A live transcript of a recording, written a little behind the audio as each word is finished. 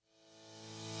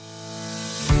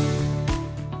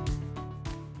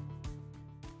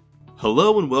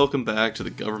Hello and welcome back to the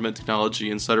Government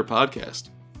Technology Insider Podcast.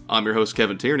 I'm your host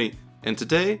Kevin Tierney, and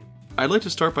today I'd like to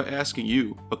start by asking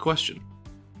you a question.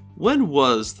 When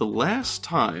was the last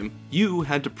time you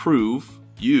had to prove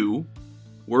you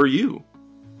were you?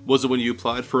 Was it when you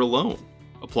applied for a loan,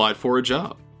 applied for a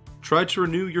job, tried to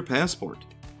renew your passport?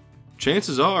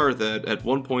 Chances are that at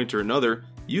one point or another,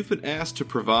 you've been asked to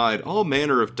provide all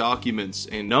manner of documents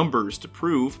and numbers to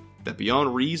prove that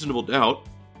beyond reasonable doubt,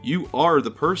 you are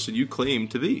the person you claim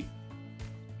to be.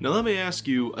 Now let me ask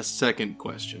you a second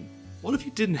question. What if you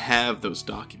didn't have those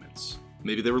documents?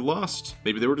 Maybe they were lost,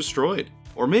 maybe they were destroyed,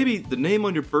 or maybe the name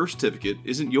on your birth certificate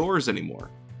isn't yours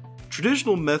anymore.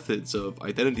 Traditional methods of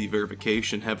identity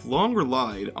verification have long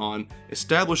relied on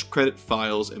established credit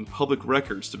files and public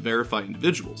records to verify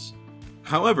individuals.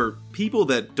 However, people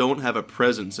that don't have a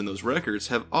presence in those records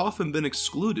have often been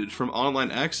excluded from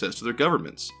online access to their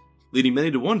governments, leading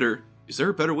many to wonder, is there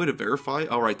a better way to verify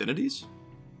our identities?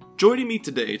 Joining me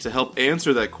today to help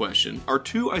answer that question are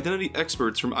two identity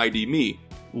experts from ID.me,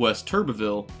 Wes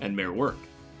Turbeville and Mayor Work.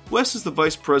 Wes is the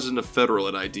Vice President of Federal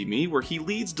at ID.me, where he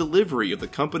leads delivery of the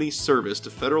company's service to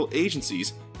federal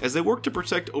agencies as they work to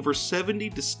protect over 70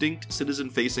 distinct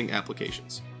citizen-facing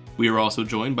applications. We are also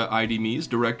joined by ID.me's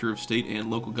Director of State and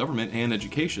Local Government and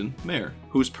Education, Mayor,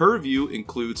 whose purview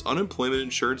includes unemployment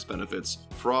insurance benefits,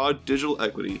 fraud, digital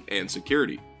equity, and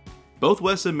security. Both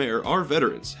Wes and Mayor are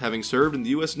veterans, having served in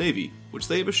the U.S. Navy, which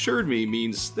they have assured me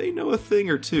means they know a thing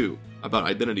or two about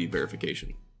identity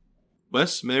verification.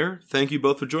 Wes, Mayor, thank you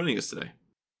both for joining us today.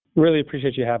 Really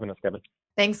appreciate you having us, Kevin.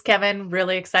 Thanks, Kevin.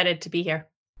 Really excited to be here.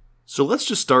 So let's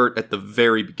just start at the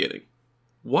very beginning.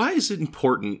 Why is it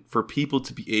important for people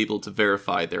to be able to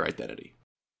verify their identity?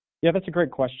 Yeah, that's a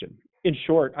great question. In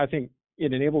short, I think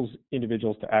it enables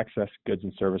individuals to access goods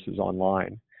and services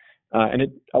online. And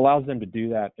it allows them to do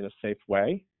that in a safe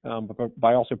way, but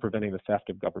by also preventing the theft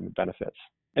of government benefits.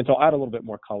 And so I'll add a little bit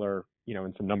more color,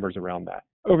 and some numbers around that.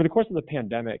 Over the course of the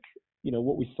pandemic,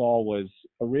 what we saw was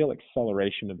a real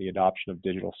acceleration of the adoption of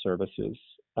digital services.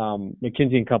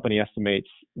 McKinsey & Company estimates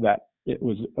that it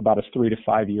was about a 3 to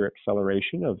 5 year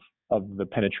acceleration of the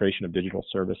penetration of digital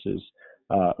services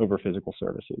over physical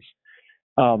services.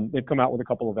 They've come out with a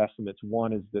couple of estimates.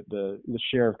 One is that the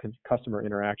share of customer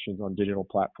interactions on digital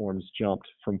platforms jumped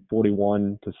from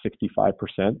 41 to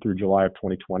 65% through July of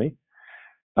 2020.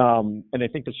 And I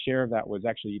think the share of that was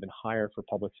actually even higher for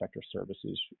public sector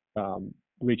services,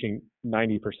 reaching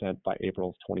 90% by April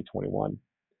of 2021.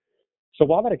 So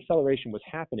while that acceleration was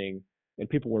happening and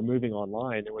people were moving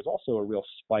online, there was also a real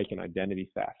spike in identity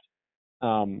theft.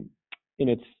 In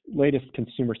its latest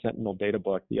Consumer Sentinel data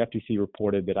book, the FTC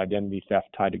reported that identity theft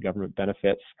tied to government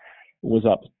benefits was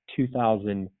up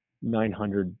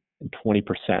 2,920%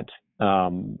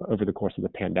 over the course of the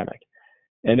pandemic.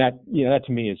 And that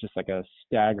to me is just like a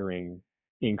staggering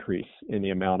increase in the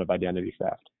amount of identity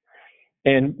theft.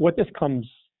 And what this comes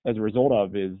as a result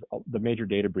of is the major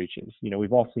data breaches.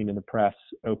 We've all seen in the press,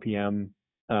 OPM,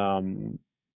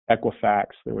 Equifax,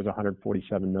 there was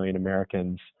 147 million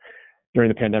Americans. During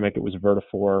the pandemic, it was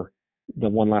Vertafore. The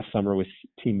one last summer was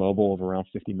T-Mobile of around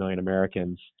 50 million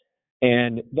Americans.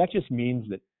 And that just means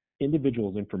that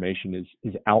individuals' information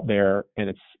is out there and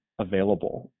it's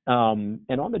available. And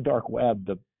on the dark web,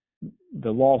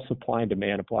 the law of supply and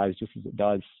demand applies just as it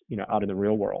does, out in the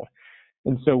real world.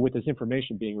 And so with this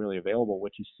information being really available,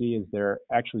 what you see is they're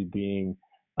actually being,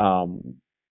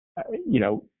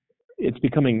 it's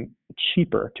becoming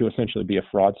cheaper to essentially be a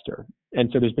fraudster. And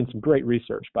so there's been some great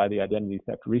research by the Identity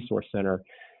Theft Resource Center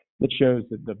that shows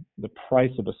that the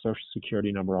price of a social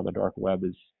security number on the dark web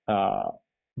is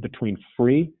between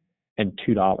free and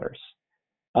 $2.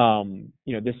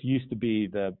 This used to be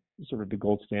the sort of the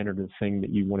gold standard of the thing that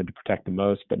you wanted to protect the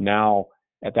most, but now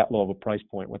at that low of a price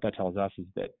point, what that tells us is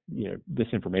that this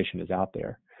information is out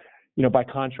there. By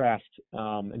contrast,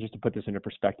 and just to put this into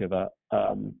perspective, a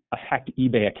hacked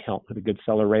eBay account with a good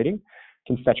seller rating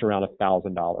can fetch around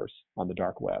 $1,000 on the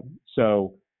dark web.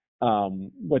 So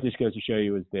what this goes to show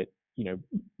you is that,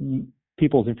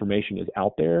 people's information is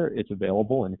out there, it's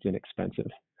available, and it's inexpensive.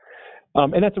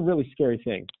 And that's a really scary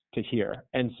thing to hear.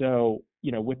 And so,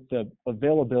 with the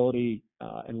availability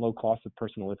and low cost of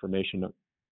personal information,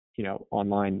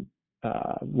 online,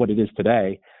 what it is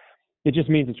today, it just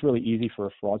means it's really easy for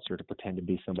a fraudster to pretend to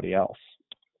be somebody else.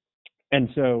 And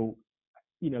so,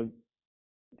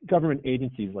 government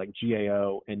agencies like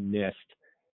GAO and NIST,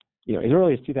 as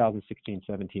early as 2016,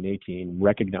 17, 18,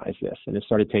 recognized this and have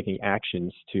started taking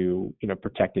actions to,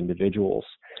 protect individuals.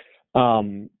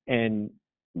 And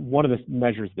one of the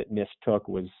measures that NIST took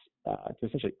was to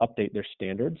essentially update their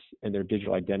standards and their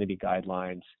digital identity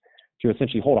guidelines to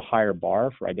essentially hold a higher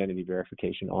bar for identity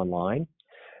verification online.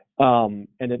 And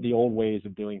that the old ways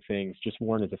of doing things just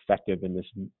weren't as effective in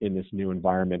this new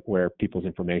environment where people's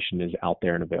information is out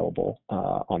there and available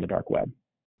on the dark web.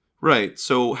 Right.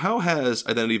 So how has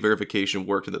identity verification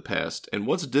worked in the past, and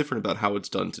what's different about how it's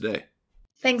done today?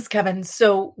 Thanks, Kevin.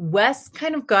 So, Wes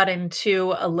kind of got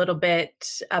into a little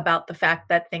bit about the fact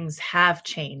that things have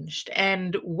changed.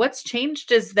 And what's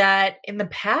changed is that in the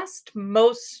past,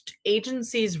 most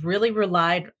agencies really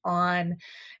relied on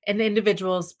an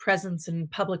individual's presence in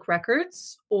public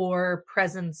records or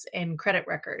presence in credit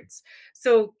records.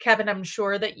 So, Kevin, I'm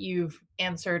sure that you've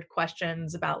answered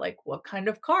questions about like what kind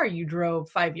of car you drove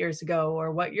 5 years ago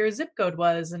or what your zip code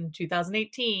was in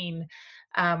 2018,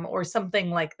 or something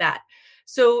like that.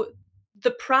 So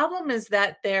the problem is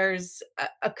that there's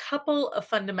a couple of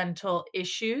fundamental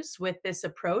issues with this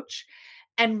approach.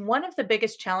 And one of the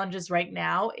biggest challenges right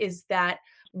now is that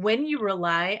when you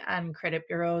rely on credit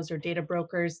bureaus or data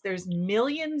brokers, there's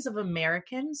millions of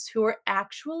Americans who are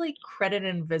actually credit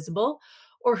invisible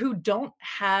or who don't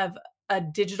have a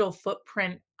digital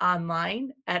footprint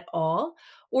online at all,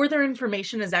 or their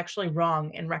information is actually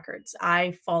wrong in records.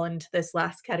 I fall into this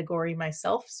last category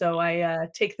myself, so I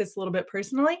take this a little bit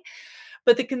personally.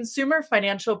 But the Consumer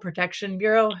Financial Protection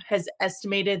Bureau has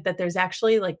estimated that there's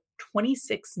actually like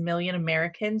 26 million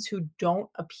Americans who don't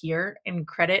appear in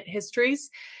credit histories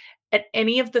at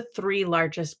any of the three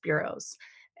largest bureaus.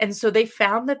 And so they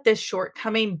found that this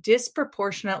shortcoming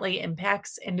disproportionately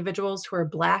impacts individuals who are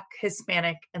Black,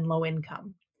 Hispanic, and low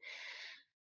income.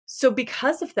 So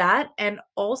because of that, and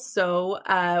also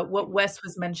what Wes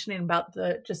was mentioning about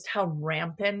the just how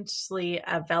rampantly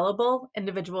available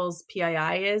individuals'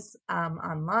 PII is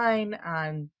online,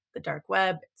 on the dark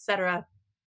web, etc.,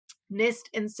 NIST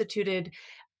instituted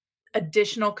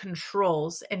additional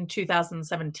controls in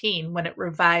 2017 when it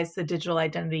revised the digital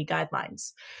identity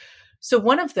guidelines. So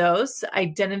one of those,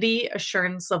 Identity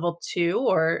Assurance Level 2,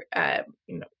 or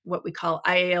what we call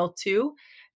IAL2,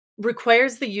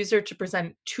 requires the user to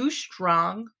present two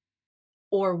strong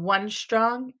or one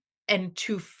strong and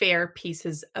two fair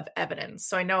pieces of evidence.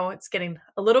 So I know it's getting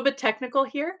a little bit technical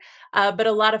here, but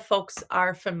a lot of folks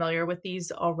are familiar with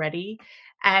these already.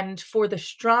 And for the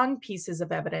strong pieces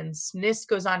of evidence, NIST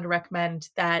goes on to recommend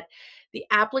that the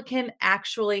applicant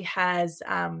actually has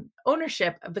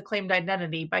ownership of the claimed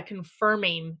identity by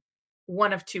confirming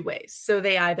one of two ways. So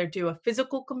they either do a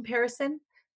physical comparison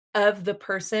of the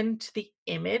person to the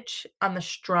image on the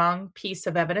strong piece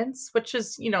of evidence, which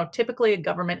is, typically a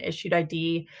government issued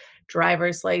ID,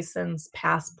 driver's license,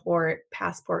 passport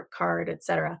card,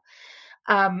 etc.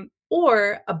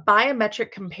 Or a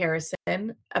biometric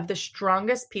comparison of the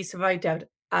strongest piece of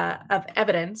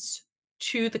evidence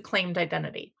to the claimed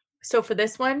identity. So for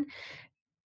this one,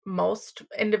 most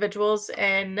individuals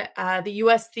in the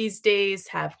US these days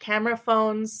have camera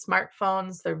phones,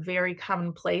 smartphones. They're very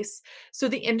commonplace. So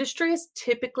the industry has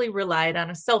typically relied on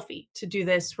a selfie to do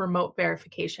this remote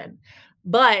verification.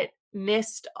 But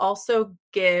NIST also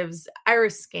gives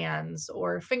iris scans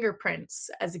or fingerprints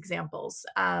as examples.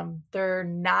 They're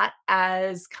not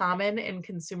as common in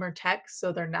consumer tech,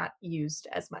 so they're not used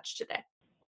as much today.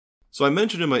 So I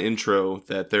mentioned in my intro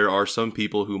that there are some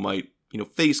people who might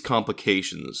face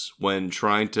complications when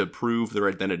trying to prove their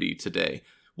identity today.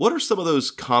 What are some of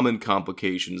those common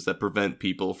complications that prevent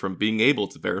people from being able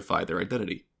to verify their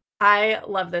identity? I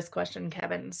love this question,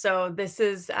 Kevin. So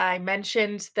I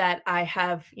mentioned that I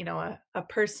have, a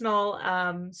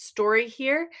personal story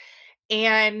here.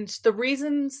 And the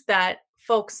reasons that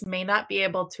folks may not be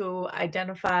able to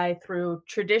identify through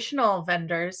traditional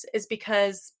vendors is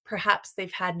because perhaps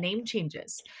they've had name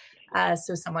changes.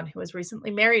 So someone who was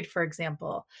recently married, for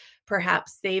example,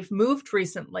 perhaps they've moved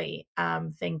recently.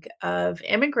 Think of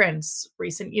immigrants,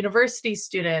 recent university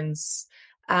students,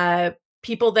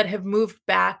 people that have moved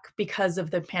back because of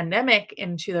the pandemic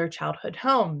into their childhood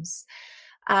homes.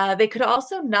 They could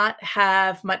also not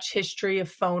have much history of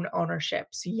phone ownership.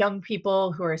 So young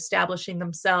people who are establishing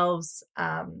themselves,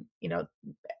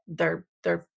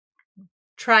 they're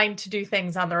trying to do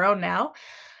things on their own now.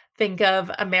 Think of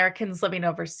Americans living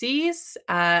overseas.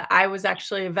 I was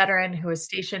actually a veteran who was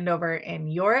stationed over in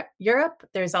Europe.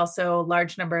 There's also a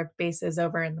large number of bases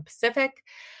over in the Pacific.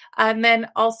 And then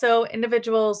also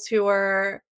individuals who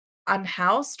are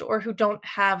unhoused or who don't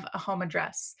have a home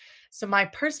address. So my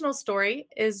personal story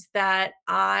is that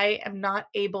I am not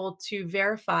able to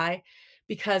verify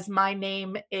because my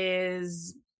name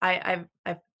is I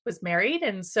was married,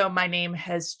 and so my name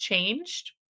has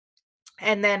changed.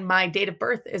 And then my date of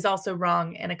birth is also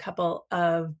wrong in a couple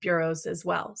of bureaus as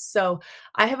well. So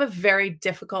I have a very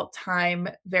difficult time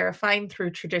verifying through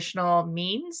traditional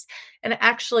means. And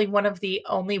actually, one of the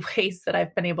only ways that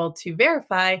I've been able to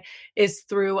verify is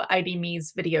through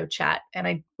ID.me's video chat. And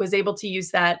I was able to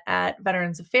use that at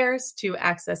Veterans Affairs to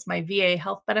access my VA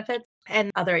health benefits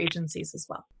and other agencies as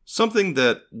well. Something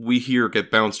that we hear get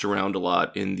bounced around a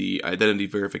lot in the identity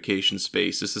verification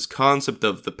space is this concept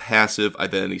of the passive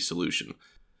identity solution.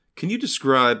 Can you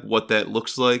describe what that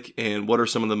looks like and what are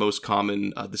some of the most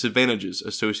common disadvantages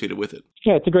associated with it?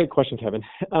 Yeah, it's a great question, Kevin.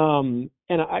 And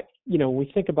when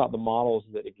we think about the models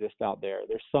that exist out there,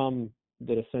 there's some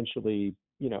that essentially,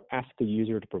 ask the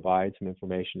user to provide some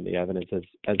information, the evidence,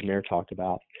 as Mayor talked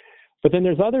about. But then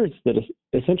there's others that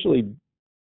essentially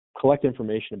collect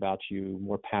information about you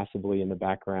more passively in the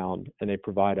background, and they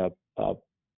provide a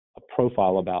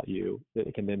profile about you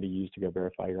that can then be used to go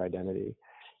verify your identity.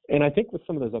 And I think with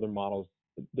some of those other models,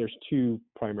 there's two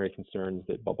primary concerns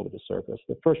that bubble to the surface.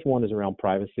 The first one is around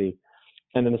privacy,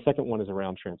 and then the second one is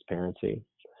around transparency.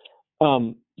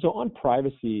 So on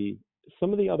privacy,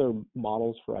 some of the other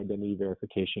models for identity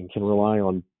verification can rely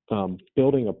on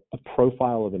building a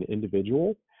profile of an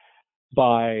individual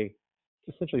by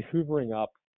essentially hoovering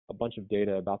up a bunch of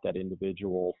data about that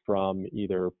individual from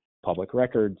either public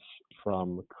records,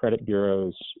 from credit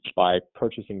bureaus, by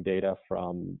purchasing data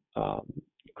from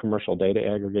commercial data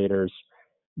aggregators,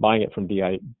 buying it from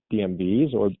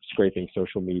DMVs, or scraping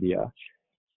social media.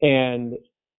 And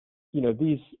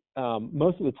these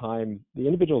most of the time, the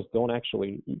individuals don't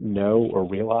actually know or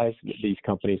realize that these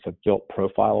companies have built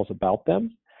profiles about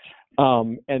them.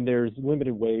 And there's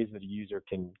limited ways that a user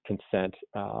can consent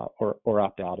or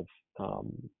opt out of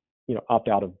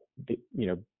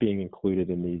being included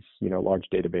in these large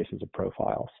databases of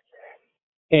profiles.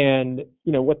 And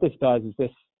what this does is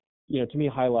this to me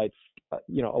highlights a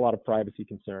lot of privacy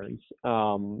concerns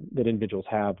that individuals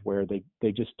have, where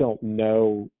they just don't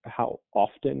know how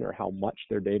often or how much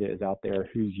their data is out there,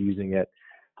 who's using it,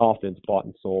 how often it's bought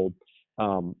and sold,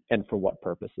 and for what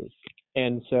purposes.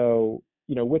 And so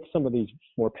with some of these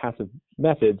more passive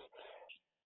methods,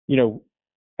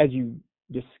 as you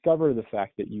discover the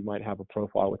fact that you might have a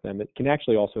profile with them, it can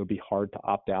actually also be hard to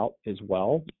opt out as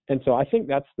well. And so I think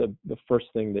that's the first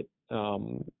thing that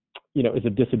is a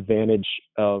disadvantage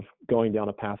of going down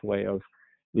a pathway of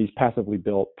these passively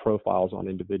built profiles on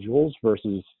individuals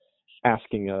versus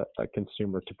asking a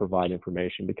consumer to provide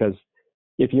information. Because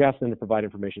if you ask them to provide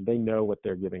information, they know what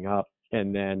they're giving up.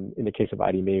 And then in the case of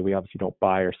ID.me, we obviously don't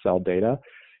buy or sell data.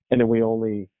 And then we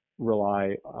only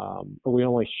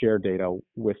share data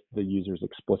with the user's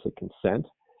explicit consent.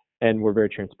 And we're very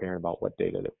transparent about what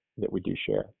data that we do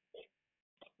share.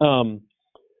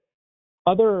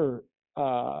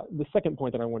 The second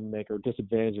point that I want to make, or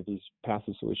disadvantage of these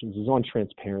passive solutions, is on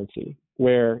transparency,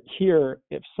 where here,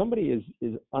 if somebody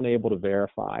is unable to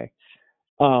verify,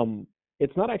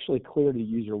 it's not actually clear to the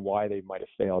user why they might have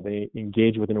failed. They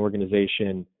engage with an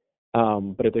organization,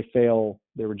 but if they fail,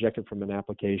 they're rejected from an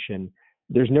application.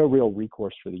 There's no real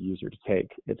recourse for the user to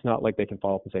take. It's not like they can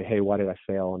follow up and say, hey, why did I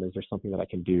fail? And is there something that I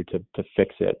can do to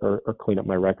fix it, or clean up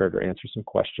my record, or answer some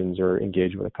questions, or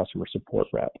engage with a customer support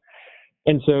rep?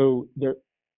 And so there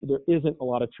isn't a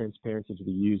lot of transparency to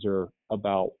the user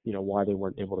about why they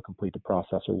weren't able to complete the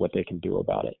process or what they can do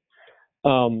about it.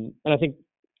 And I think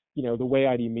the way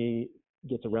ID.me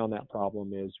gets around that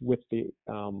problem is with the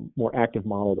more active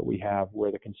model that we have,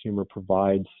 where the consumer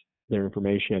provides their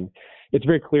information. It's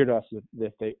very clear to us that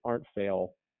if they aren't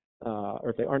or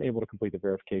if they aren't able to complete the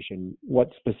verification,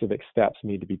 what specific steps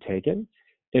need to be taken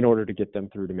in order to get them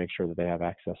through to make sure that they have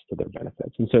access to their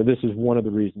benefits. And so this is one of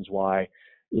the reasons why,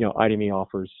 ID.me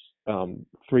offers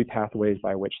 3 pathways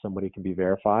by which somebody can be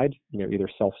verified, either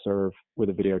self-serve with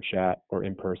a video chat or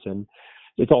in person.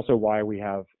 It's also why we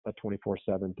have a 24/7,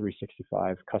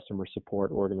 365 customer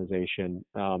support organization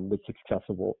that's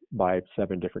accessible by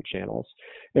 7 different channels.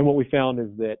 And what we found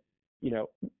is that,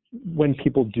 when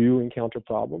people do encounter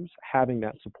problems, having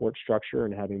that support structure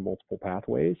and having multiple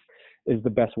pathways is the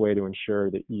best way to ensure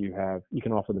that you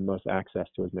can offer the most access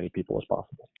to as many people as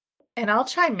possible. And I'll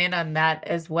chime in on that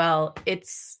as well.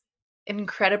 It's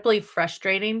incredibly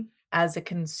frustrating as a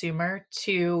consumer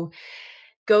to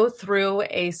go through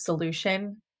a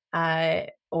solution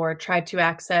or try to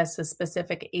access a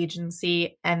specific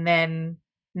agency and then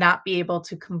not be able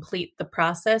to complete the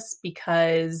process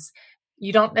because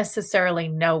you don't necessarily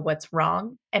know what's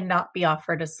wrong and not be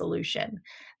offered a solution.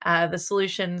 The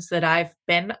solutions that I've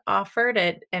been offered,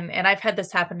 and I've had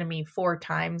this happen to me 4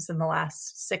 times in the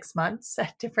last 6 months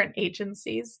at different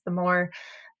agencies. The more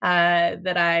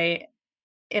that I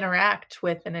interact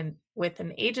with an with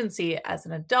an agency as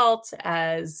an adult,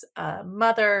 as a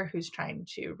mother who's trying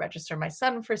to register my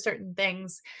son for certain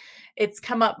things, it's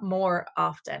come up more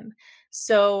often.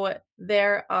 So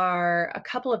there are a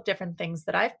couple of different things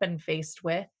that I've been faced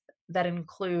with that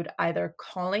include either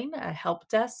calling a help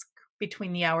desk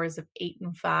between the hours of 8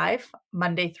 and 5,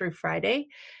 Monday through Friday.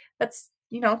 That's,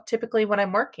 typically when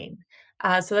I'm working.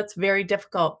 So that's very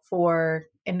difficult for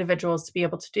individuals to be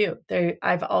able to do.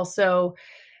 I've also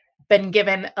been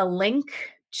given a link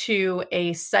to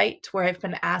a site where I've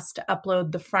been asked to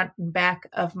upload the front and back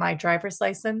of my driver's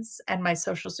license and my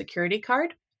social security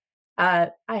card.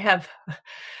 I have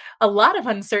a lot of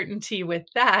uncertainty with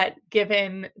that,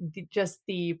 given just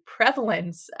the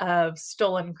prevalence of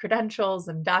stolen credentials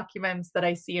and documents that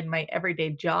I see in my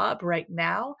everyday job right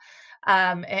now.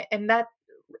 And that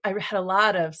I had a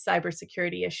lot of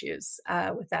cybersecurity issues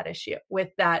with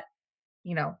that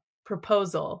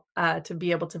proposal to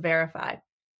be able to verify.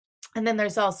 And then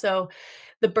there's also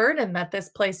the burden that this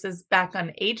places back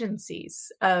on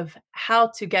agencies of how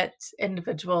to get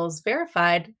individuals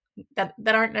verified that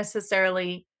aren't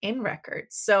necessarily in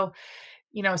records. So,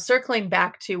 circling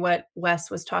back to what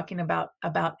Wes was talking about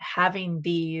having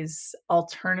these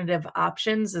alternative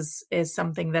options is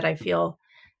something that I feel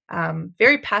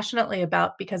very passionately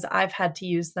about, because I've had to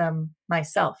use them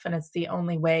myself, and it's the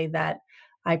only way that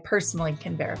I personally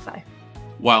can verify.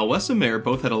 While Wes and Mare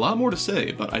both had a lot more to say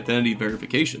about identity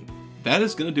verification, that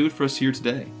is going to do it for us here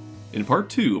today. In part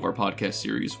 2 of our podcast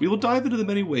series, we will dive into the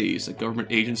many ways that government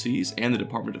agencies and the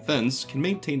Department of Defense can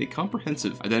maintain a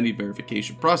comprehensive identity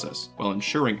verification process while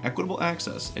ensuring equitable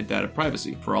access and data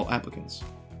privacy for all applicants.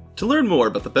 To learn more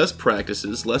about the best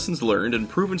practices, lessons learned, and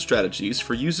proven strategies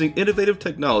for using innovative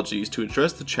technologies to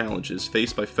address the challenges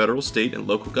faced by federal, state, and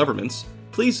local governments,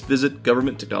 please visit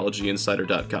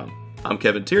governmenttechnologyinsider.com. I'm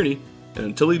Kevin Tierney, and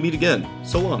until we meet again,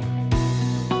 so long.